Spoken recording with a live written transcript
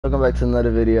Welcome back to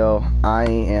another video. I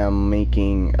am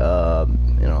making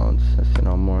it's just,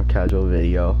 more casual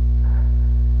video.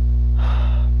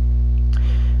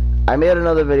 I made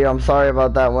another video. I'm sorry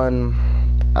about that one.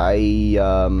 I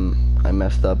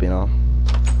messed up, Yeah,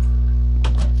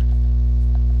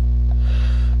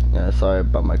 sorry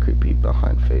about my creepy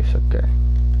behind face. Okay.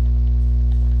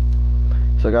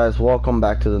 So guys, welcome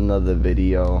back to another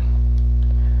video.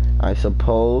 I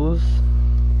suppose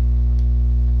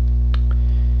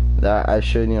that I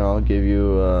should, give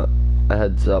you a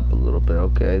heads up a little bit.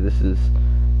 Okay, this is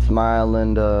my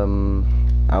island.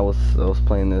 I was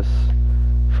playing this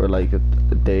for like a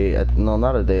day. No,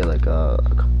 not a day. Like a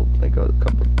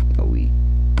week.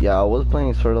 Yeah, I was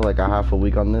playing sort of like a half a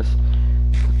week on this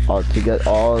to get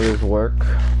all of this work.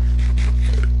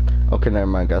 Okay, never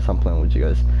mind, guys. I'm playing with you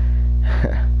guys.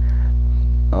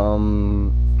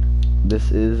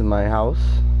 This is my house.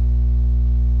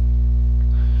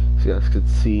 So you guys could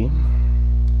see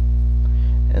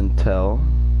and tell.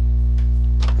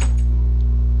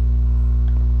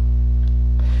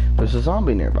 There's a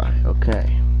zombie nearby.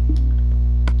 Okay.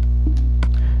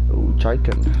 Ooh,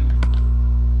 chicken.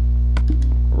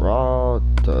 Raw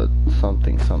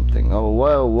something. Oh,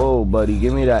 whoa, buddy,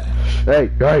 give me that.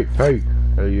 Hey,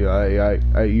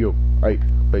 you.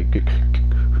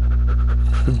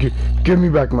 Give me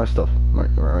back my stuff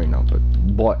right now, but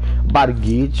boy, about to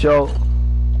get you.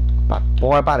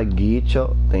 Boy, about to get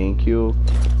you. Thank you.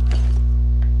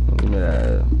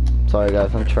 Sorry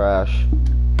guys, I'm trash.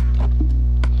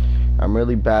 I'm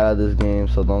really bad at this game,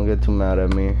 so don't get too mad at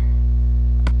me.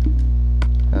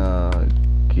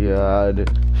 God.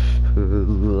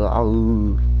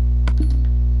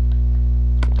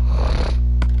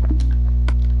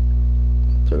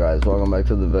 So guys, welcome back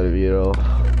to the video.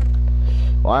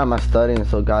 Why am I studying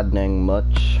so god dang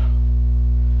much?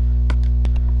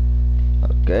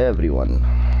 Okay, everyone,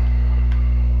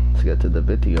 let's get to the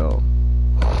video.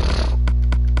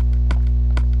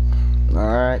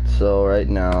 Alright, so right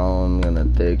now I'm gonna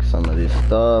take some of this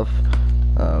stuff.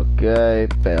 Okay,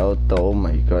 belt. Oh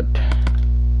my god.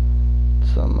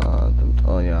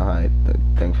 Oh yeah, hi.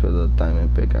 Thanks for the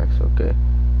diamond pickaxe. Okay,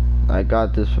 I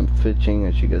got this from fishing,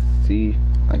 as you can see.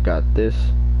 I got this,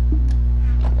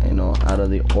 out of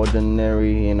the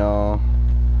ordinary,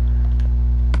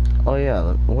 Oh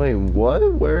yeah, wait,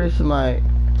 what? Where is my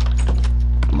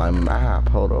map?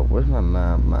 Hold up, where's my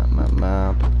map?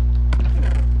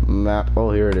 Map, oh,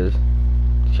 here it is.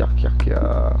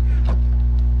 Yeah.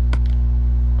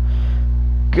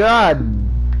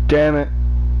 God damn it.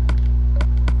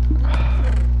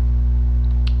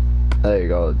 There you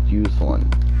go, use one.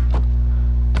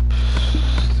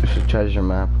 There's a treasure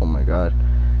map, oh my god.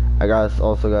 Guys, I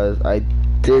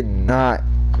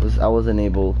wasn't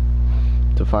able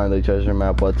to find the treasure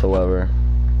map whatsoever.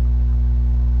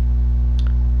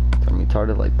 I'm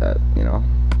retarded like that,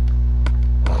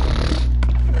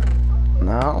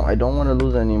 Now I don't want to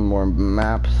lose any more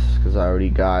maps because I already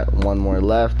got one more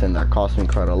left, and that cost me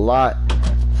quite a lot.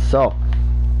 So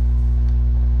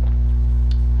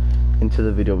into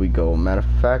the video we go. Matter of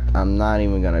fact, I'm not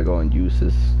even gonna go and use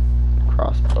this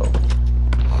crossbow.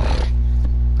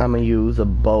 I'm gonna use a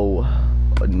bow,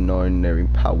 an ordinary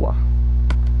power.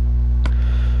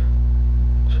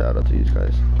 Shout out to you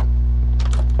guys.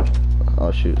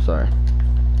 Oh shoot, sorry.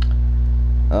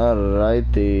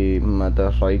 Alrighty,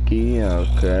 mata strikey.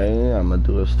 Okay, I'm gonna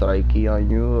do a strikey on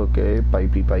you. Okay,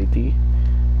 pitey.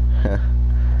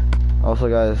 Also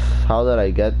guys, how did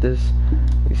I get this?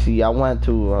 You see, I went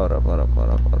to hold up.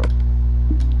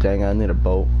 Dang, I need a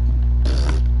boat.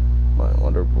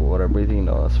 Water breathing?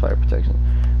 No, that's fire protection.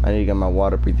 I need to get my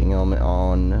water breathing helmet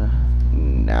on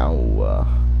now.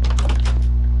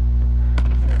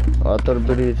 Water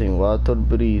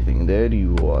breathing, there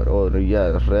you are. Oh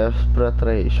yeah,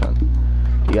 respiration.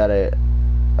 You gotta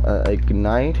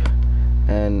ignite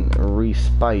and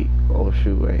respite. Oh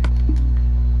shoot, wait.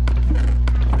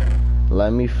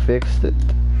 Let me fix it.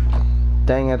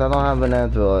 Dang it, I don't have an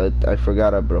anvil. I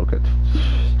forgot I broke it.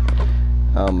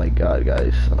 Oh my god,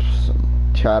 guys.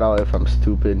 Shout out if I'm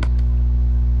stupid.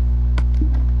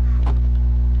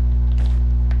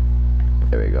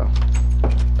 There we go.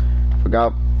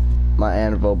 Forgot my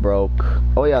anvil broke.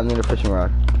 Oh yeah, I need a fishing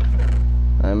rod.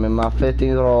 I'm in my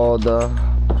 15th rod.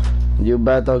 You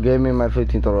better give me my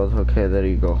 15th rod. Okay, there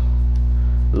you go.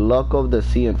 Luck of the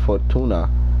sea and fortuna.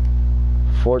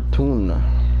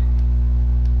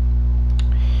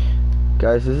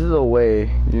 Guys, this is the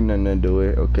way you're gonna do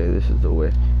it. Okay, this is the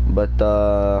way. But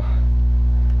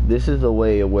this is the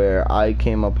way where I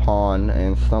came upon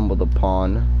and stumbled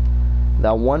upon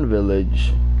that one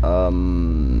village. I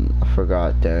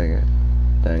forgot, dang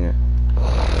it.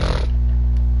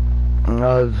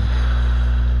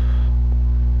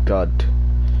 God.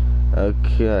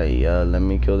 Okay, let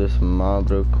me kill this mob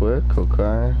real quick,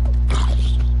 okay?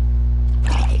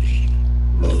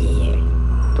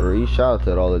 3 shots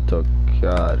at all it took.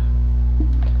 God.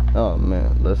 Oh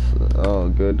man, oh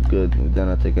good. Then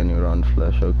I take any round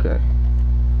flesh, okay.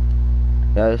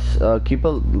 Guys, keep a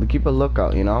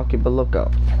lookout, you know, keep a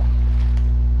lookout.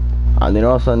 And then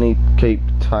also need keep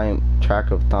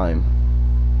track of time.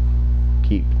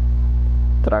 Keep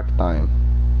track time.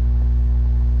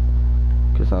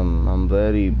 Cause I'm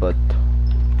very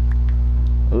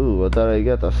ooh, what did I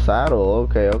get? A saddle,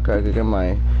 okay, I could get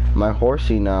my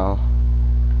horsey now.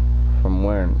 From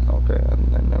where? Okay, I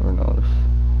never noticed.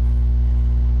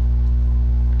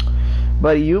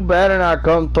 But you better not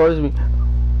come towards me.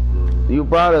 You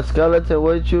brought a skeleton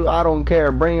with you? I don't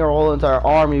care. Bring your whole entire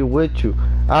army with you.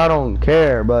 I don't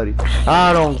care, buddy.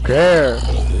 I don't care.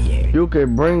 You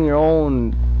can bring your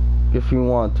own if you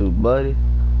want to, buddy.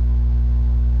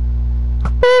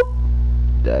 Boop.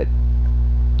 Dead.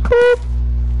 Boop.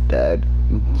 Dead.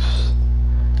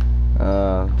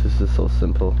 This is so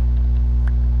simple.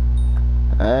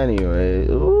 Anyway,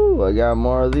 ooh, I got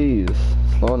more of these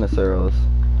slowness arrows.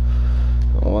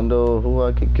 I wonder who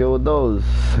I could kill with those.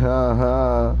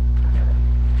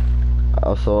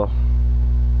 Also,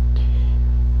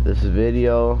 this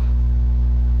video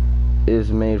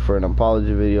is made for an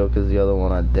apology video because the other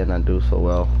one I did not do so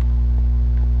well.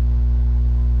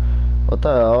 What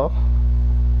the hell?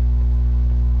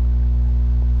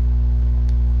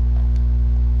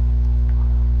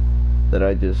 Did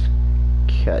I just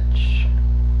catch?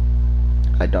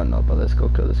 I don't know, but let's go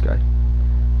kill this guy.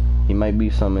 He might be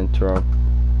some interrupt.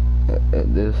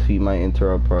 He might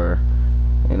interrupt our,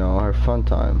 you know, our fun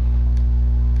time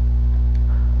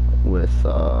with,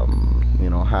 you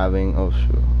know, having. Oh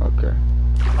shoot. Okay.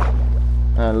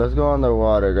 Alright, let's go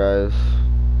underwater, guys.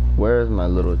 Where's my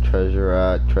little treasure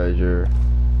at? Treasure.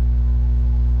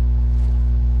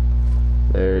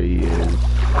 There he is.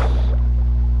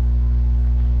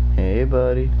 Hey,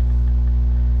 buddy.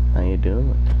 How you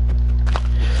doing?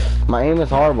 My aim is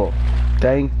horrible.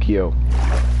 Thank you.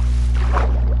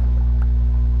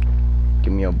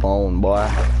 Give me a bone, boy.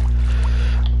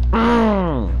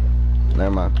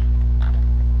 Never mind.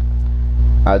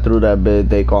 I threw that big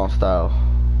Dacon style.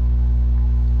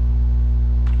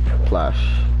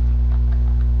 Flash.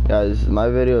 Guys, my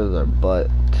videos are butt.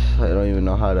 I don't even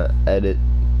know how to edit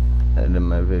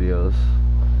my videos.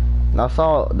 That's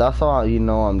all you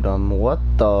know I'm dumb. What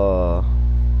the?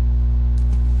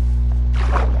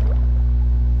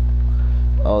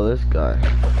 Oh, this guy.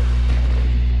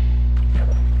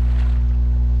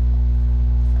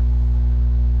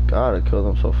 God, I killed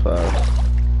him so fast.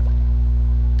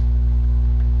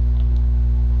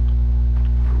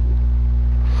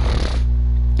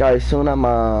 Guys, soon I'm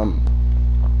gonna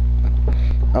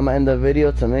end the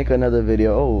video to make another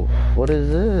video. Oh, what is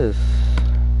this?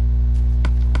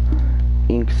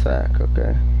 Ink sack,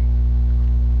 okay.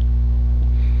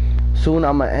 Soon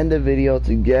I'm gonna end the video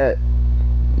to get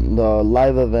the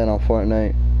live event on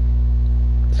Fortnite.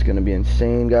 It's gonna be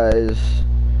insane, guys.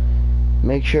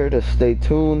 Make sure to stay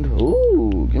tuned.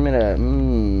 Ooh, give me that.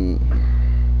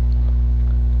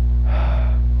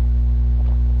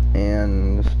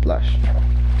 And splash.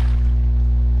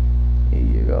 Here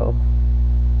you go.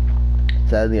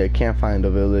 Sadly, I can't find a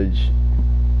village.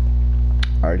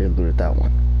 I already looted that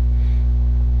one.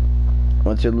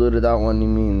 Once you looted that one, you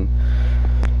mean...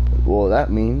 Well, that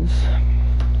means...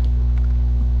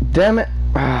 Damn it!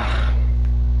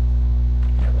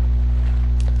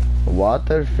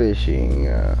 Water fishing.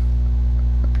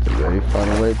 It's a very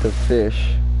fun way to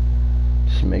fish.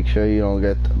 Just make sure you don't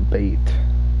get the bait.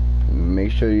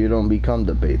 Make sure you don't become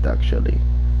the bait, actually.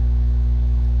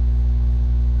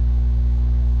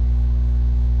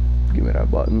 Give me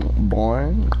that button.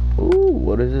 Boing. Ooh,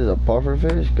 what is this? A puffer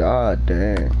fish? God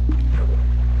dang.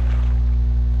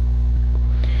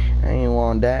 I ain't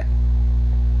want that.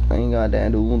 I ain't got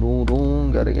that. Doom, doom,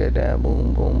 doom. Gotta get that.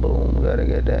 Boom, boom, boom. Gotta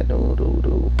get that. Doom, doom,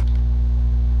 doom.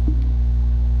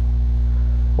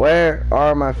 Where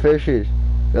are my fishes?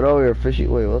 Get over here, fishy.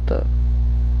 Wait, what the?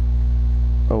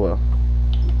 Oh well.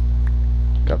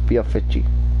 Got be a fishy.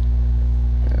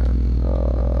 And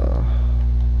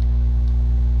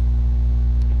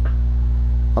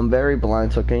I'm very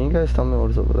blind, so can you guys tell me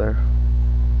what is over there?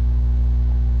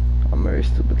 I'm very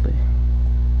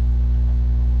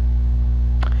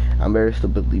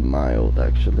stupidly mild,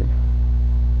 actually.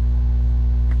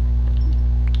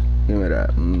 Give me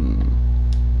that.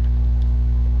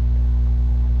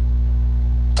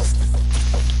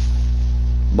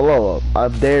 Blow up. I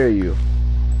dare you.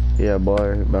 Yeah,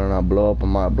 boy. You better not blow up on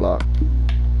my block.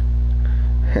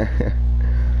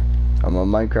 I'm a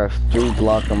Minecraft street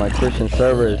block on my Christian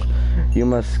servers. You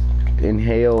must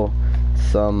inhale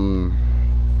some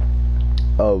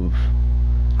of.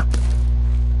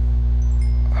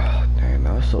 Oh, dang,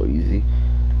 that was so easy.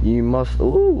 You must.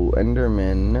 Ooh,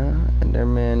 Enderman.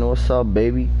 Enderman, what's up,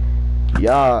 baby?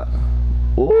 Yeah.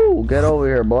 Ooh, get over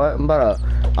here, boy.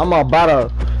 I'm about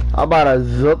to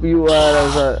zip you out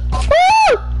as a.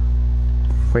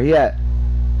 Where he at?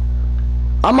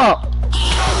 I'm up.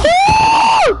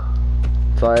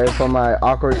 Sorry for my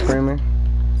awkward screaming.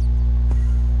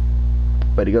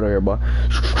 Better get over here, boy.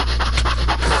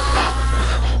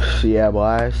 Yeah,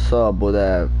 boy. What's up with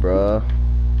that, bruh?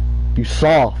 You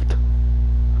soft.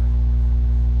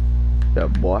 Yeah,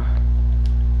 boy.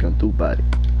 Can't do about it.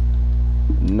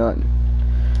 Nothing.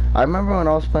 I remember when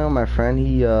I was playing with my friend,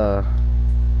 he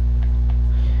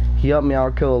helped me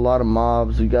out kill a lot of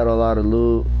mobs. We got a lot of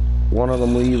loot. One of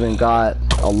them we even got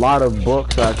a lot of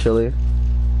books, actually.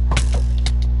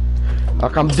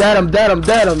 Like, I'm dead.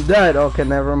 Okay,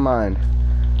 never mind.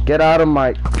 Get out of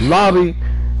my lobby.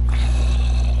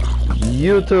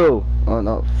 You too. Oh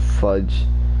no, fudge.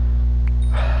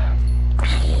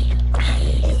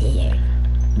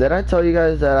 Did I tell you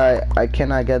guys that I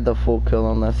cannot get the full kill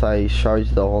unless I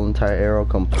charge the whole entire arrow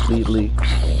completely?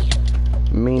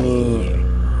 Meaning,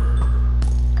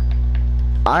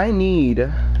 I need.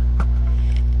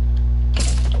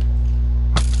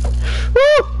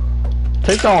 Woo!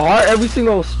 Take the heart every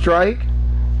single strike.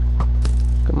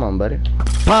 Come on, buddy.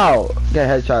 Pow! Get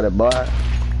headshotted, boy.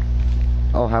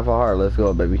 Oh, half a heart. Let's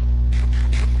go, baby.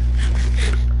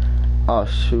 Oh,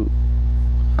 shoot.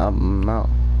 I'm out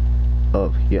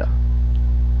of here.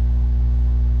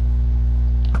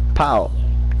 Pow.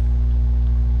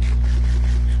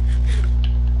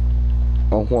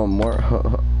 Oh, one more.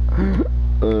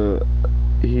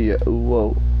 Here.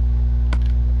 Whoa.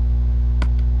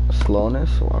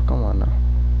 Slowness? Well, come on now.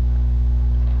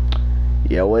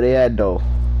 Yeah, where they at though?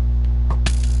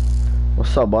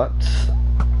 What's up, butts?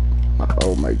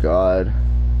 Oh my god.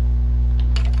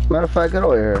 Matter of fact, get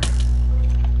over here.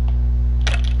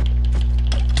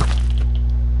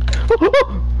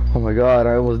 Oh my god,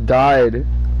 I almost died.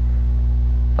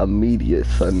 Immediate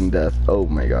sudden death. Oh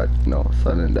my god, no,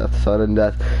 sudden death, sudden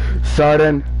death,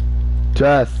 sudden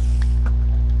death.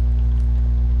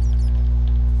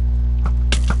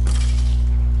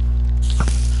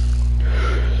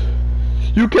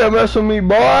 You can't mess with me,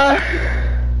 boy.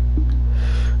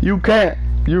 You can't.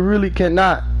 You really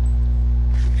cannot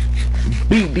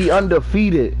beat the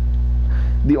undefeated.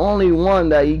 The only one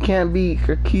that you can't beat,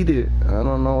 Kakita. I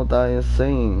don't know what that is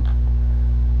saying,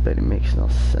 but it makes no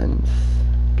sense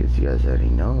because you guys already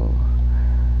know.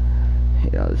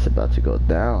 You know, it's about to go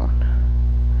down.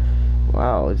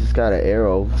 Wow, I just got an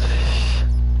arrow.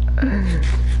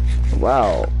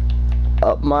 Wow,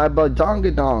 up my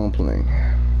badongadong playing.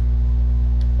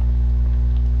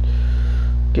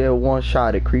 Get a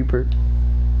one-shot at creeper.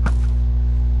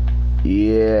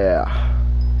 Yeah.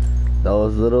 That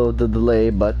was a little the delay,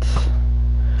 but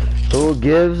who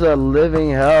gives a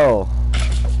living hell?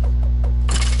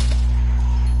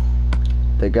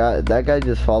 That guy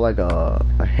just fall like a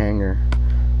hanger.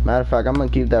 Matter of fact, I'm gonna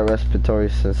keep that respiratory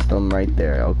system right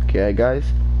there. Okay, guys.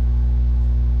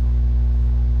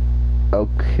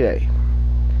 Okay.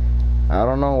 I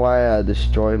don't know why I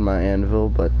destroyed my anvil,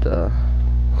 but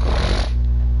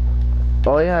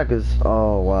oh yeah, cause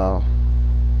oh wow,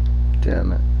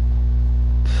 damn it.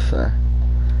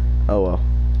 Oh well.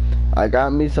 I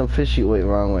got me some fishy. Wait,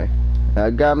 wrong way. I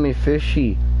got me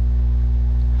fishy.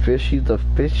 Fishy the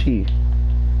fishy.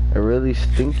 A really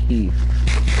stinky.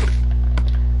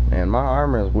 Man, my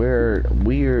armor is weird.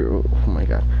 Oh my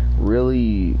god.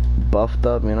 Really buffed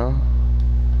up, you know?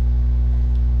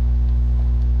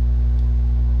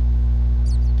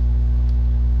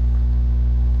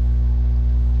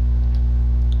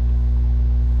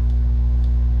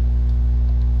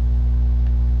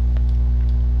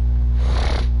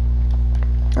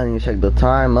 I need to check the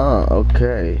time.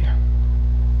 Okay.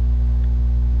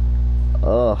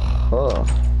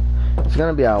 It's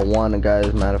gonna be at 1,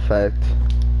 guys, matter of fact.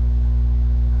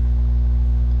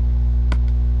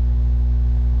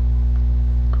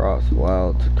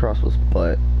 Wow, it's a crossbow's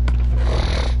butt.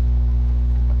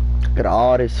 Look at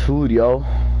all this food, yo.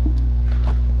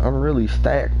 I'm really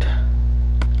stacked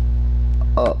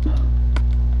up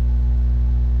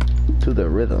to the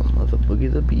rhythm of the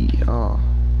boogie the bee.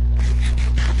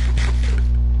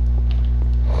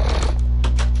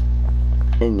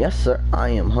 And yes, sir, I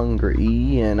am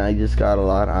hungry, and I just got a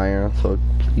lot of iron, so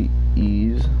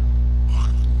please.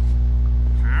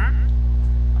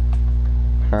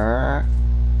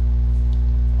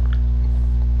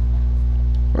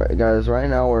 Right, guys, right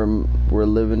now we're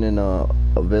living in a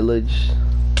village.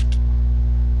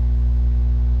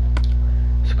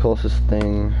 It's the closest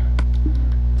thing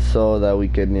so that we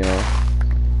can, you know,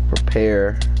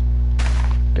 prepare.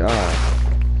 God,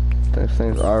 these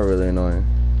things are really annoying.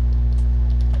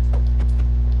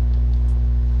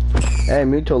 Hey,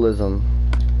 mutualism.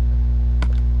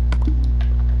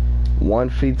 One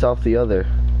feeds off the other.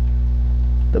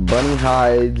 The bunny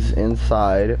hides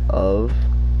inside of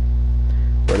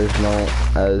what is known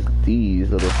as these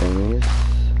little thingies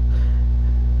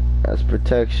as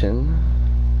protection.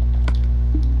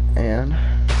 And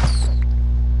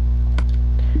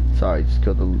sorry, just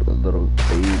killed a little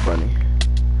baby bunny.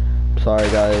 Sorry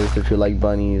guys, if you like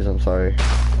bunnies, I'm sorry.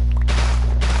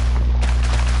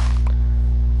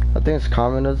 I think it's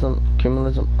communism.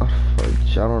 Oh,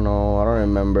 fudge, I don't know. I don't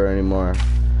remember anymore.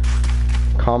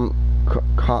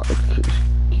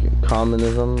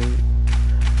 Communism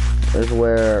is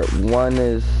where one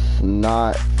is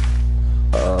not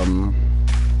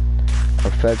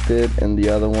affected and the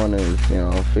other one is, you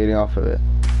know, feeding off of it.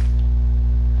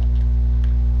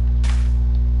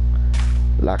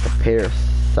 Like a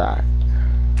parasite.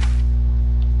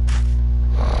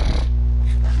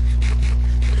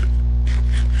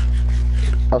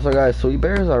 Also guys, sweet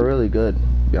berries are really good, to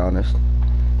be honest.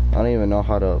 I don't even know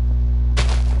how to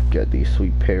get these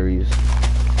sweet berries.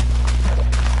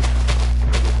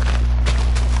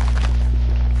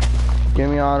 Give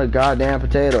me all the goddamn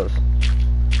potatoes.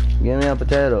 Give me all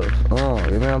potatoes. Oh,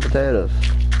 give me all potatoes.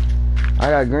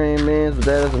 I got green beans,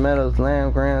 potatoes, tomatoes,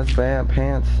 lamb, grams, spam,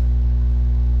 pants.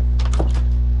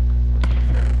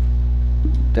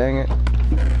 Dang it.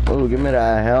 Oh, give me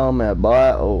that helmet,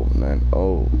 boy. Oh, man.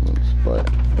 Oh, but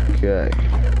okay.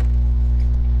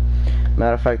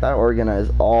 Matter of fact, I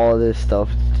organized all this stuff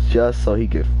just so he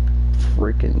could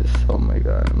freaking just, oh my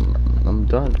god, I'm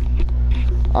done.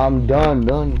 I'm done.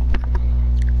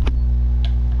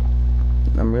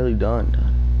 I'm really done.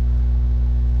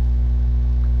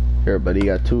 Here, buddy, you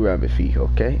got 2 rabbit feet,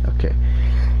 okay? Okay.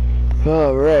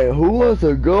 Alright, who wants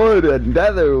to go to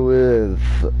Nether with?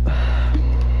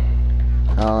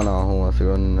 I don't know who wants to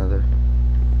go to Nether.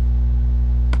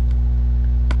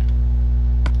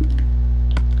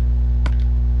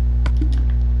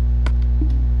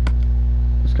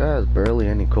 This guy has barely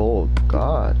any coal.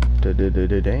 God.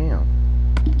 Damn.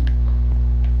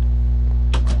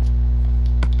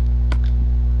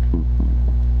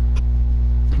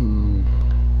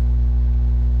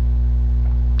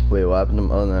 Wait, what happened to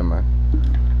my, oh, never mind.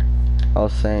 I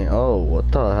was saying, oh,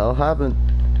 what the hell happened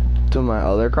to my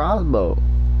other crossbow?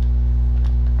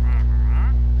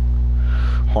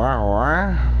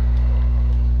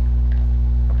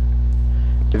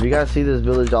 If you guys see this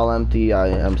village all empty,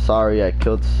 I'm sorry, I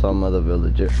killed some other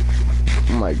villager.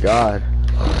 Oh my god.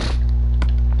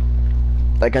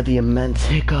 I got the immense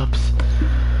hiccups.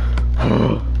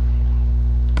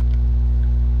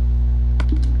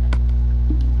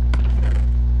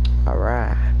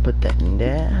 Alright, put that in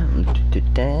there.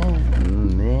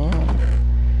 Man.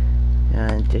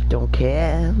 I just don't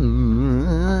care.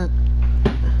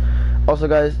 Also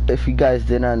guys, if you guys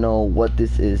did not know what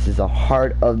this is a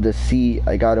heart of the sea.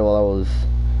 I got it while I was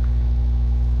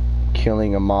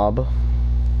killing a mob.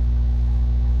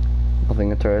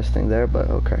 Nothing interesting there, but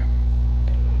okay.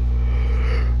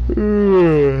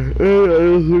 To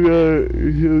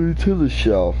the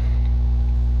show.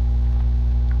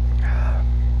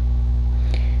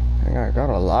 I got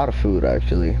a lot of food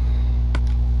actually.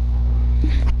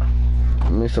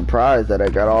 I'm surprised that I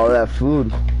got all that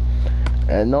food.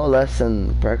 And no less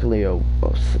than practically a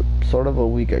sort of a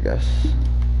week, I guess.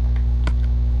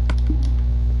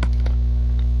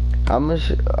 How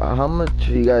much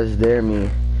you guys dare me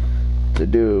to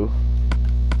do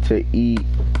to eat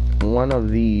one of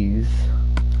these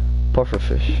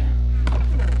pufferfish?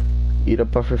 Eat a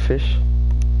pufferfish?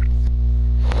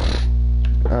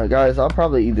 Guys, I'll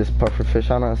probably eat this pufferfish.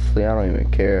 Honestly, I don't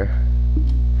even care.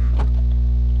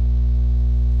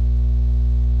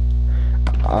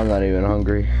 I'm not even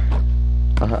hungry.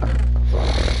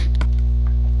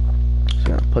 Just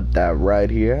gonna put that right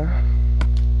here.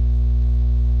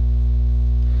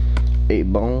 8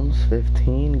 bones,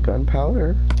 15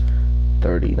 gunpowder,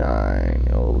 39.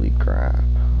 Holy crap.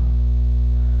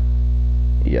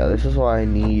 Yeah, this is why I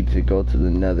need to go to the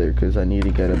Nether, because I need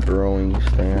to get a brewing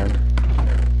stand.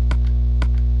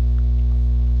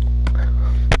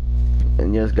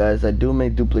 And yes, guys, I do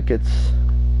make duplicates.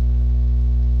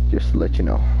 Just to let you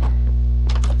know.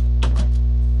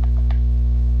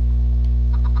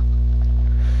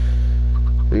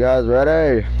 You guys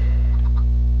ready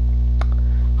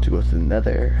to go to the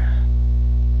Nether?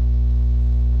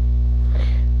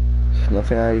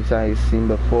 Nothing I've seen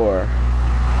before.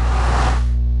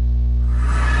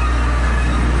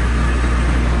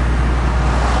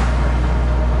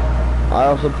 I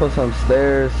also put some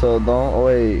stairs, so don't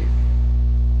wait.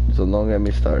 So don't get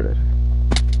me started.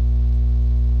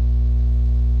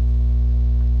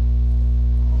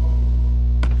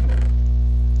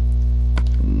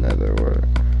 Nether word.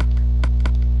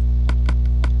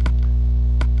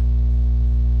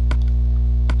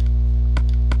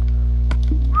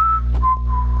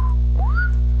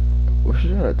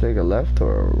 Should I take a left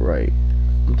or a right?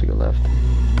 I'm gonna take a left.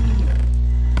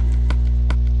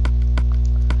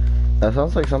 That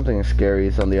sounds like something scary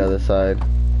is on the other side.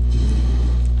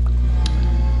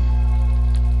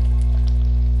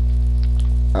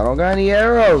 I don't got any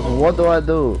arrows. What do I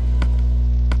do?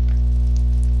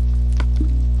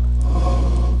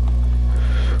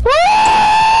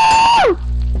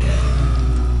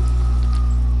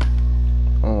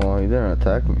 Oh, he didn't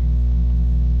attack me.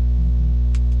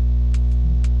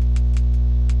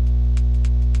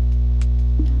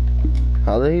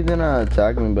 How did he not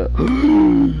attack me? But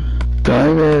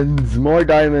diamonds, more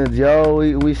diamonds,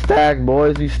 yo. We stacked,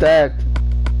 boys. We stacked.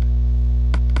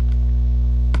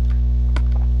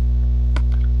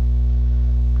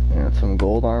 And some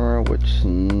gold armor, which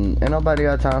ain't nobody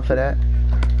got time for that.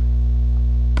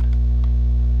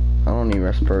 I don't need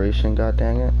respiration. God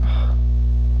dang it.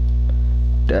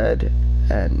 Dead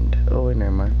end. Oh wait,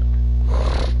 never mind.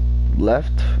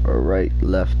 Left or right?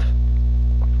 Left.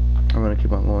 I'm gonna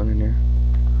keep on going in here.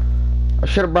 I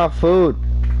should have brought food.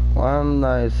 Why am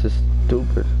I so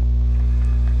stupid?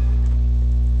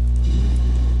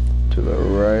 To the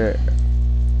right.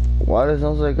 Why does it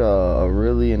sound like a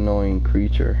really annoying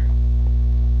creature?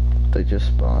 They just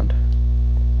spawned.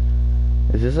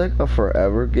 Is this like a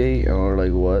forever gate or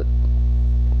like what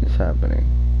is happening?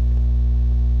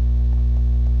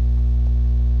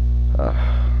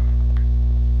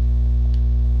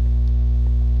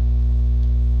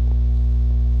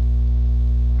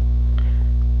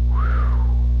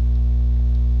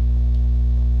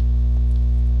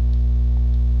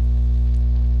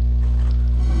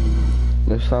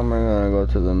 This time we're gonna go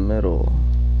to the middle.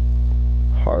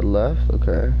 Hard left,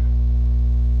 okay.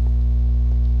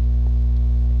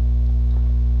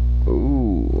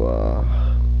 Ooh,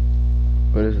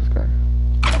 what is this guy?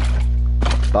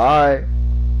 Bye.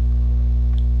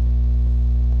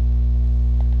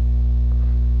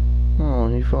 Oh,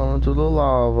 he fell into the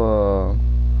lava.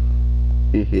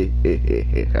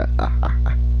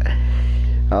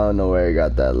 I don't know where he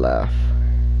got that laugh.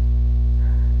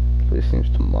 This seems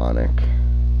demonic.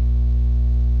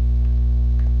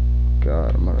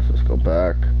 God, I might as well just go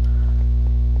back.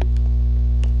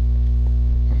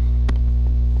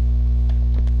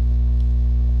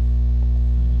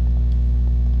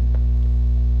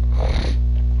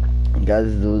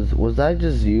 Guys, was that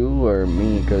just you or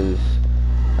me? Cause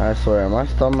I swear my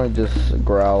stomach just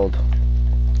growled.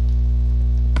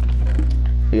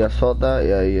 You guys felt that?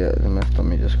 Yeah, my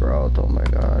stomach just growled. Oh my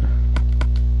god.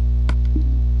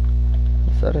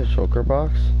 Is that a choker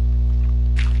box?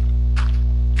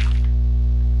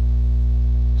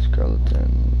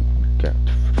 Skeleton cat.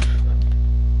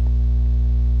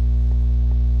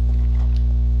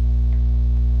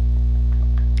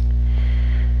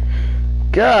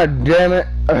 God damn it!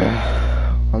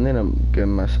 I need to get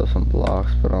myself some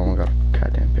blocks, but I don't got a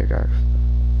goddamn pickaxe.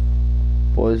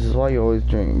 Boys, this is why you always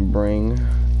bring.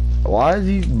 Why is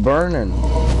he burning?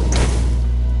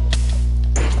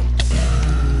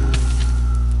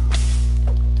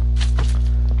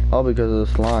 Oh, because of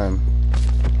the slime.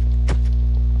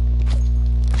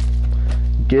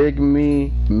 Give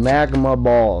me magma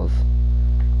balls.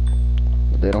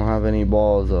 They don't have any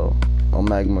balls though. Oh,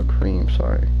 magma cream,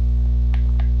 sorry.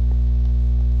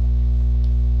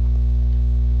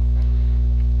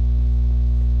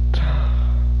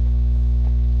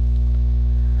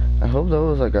 I hope there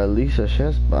was like at least a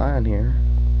chest behind here.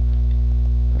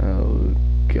 Oh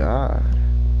god.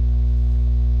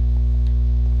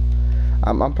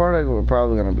 I'm we're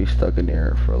probably gonna be stuck in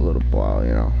here for a little while,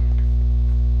 you know.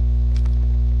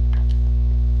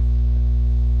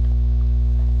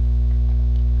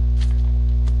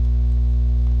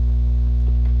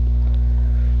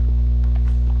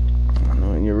 And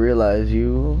when you realize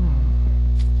you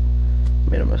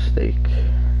made a mistake.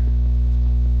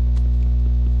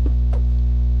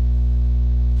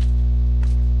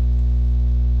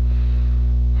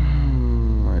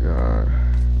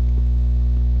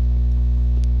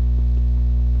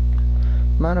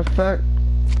 Matter of fact,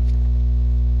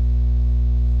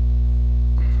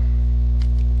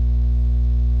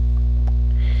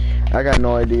 I got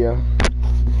no idea.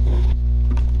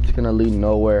 It's gonna lead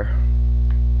nowhere.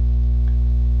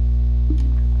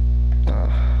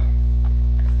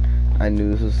 I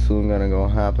knew this was soon gonna go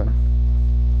happen.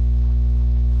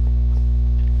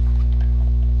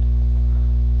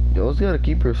 You always gotta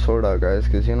keep your sword out, guys,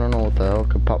 because you don't know what the hell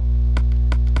could pop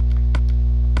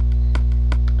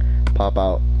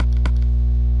out.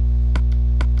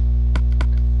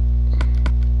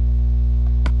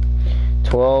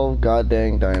 $12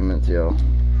 goddamn diamonds, yo.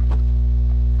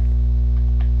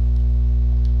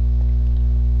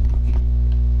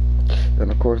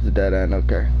 And of course the dead end,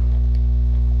 okay.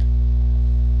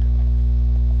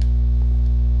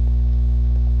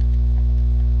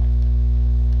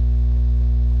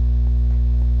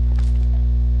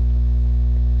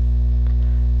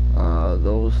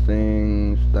 Those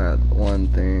things, that one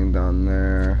thing down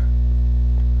there.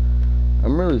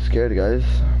 I'm really scared, guys.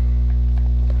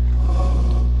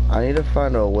 I need to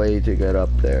find a way to get up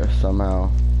there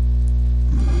somehow.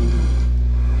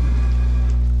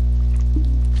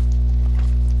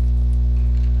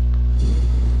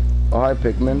 Oh, hi,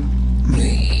 Pikmin.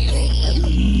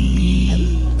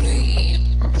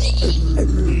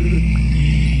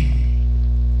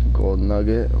 Gold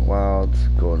nugget. Wow, it's a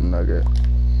gold nugget.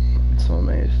 I'm so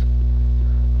amazed.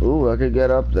 Ooh, I could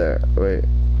get up there. Wait.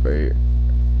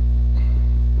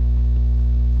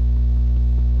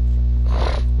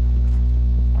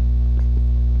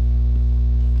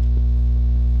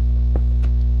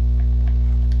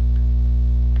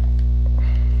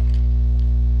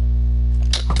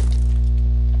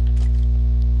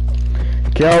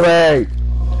 Kill me!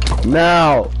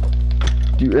 Now!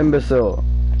 You imbecile.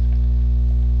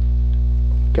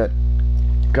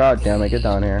 God damn it, get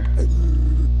down here.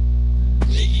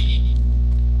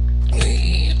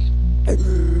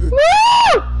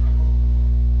 Woo!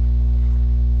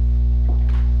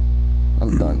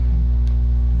 I'm done.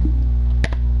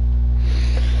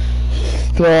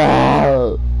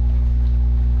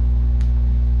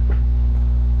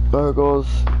 There goes.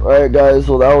 Alright guys,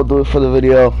 well that will do it for the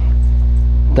video.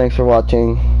 Thanks for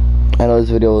watching. I know this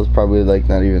video was probably like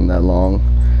not even that long.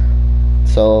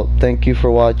 So thank you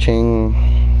for watching.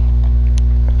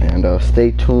 And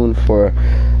stay tuned for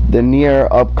the near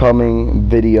upcoming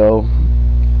video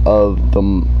of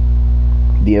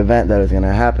the event that is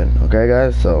gonna happen. Okay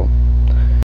guys, so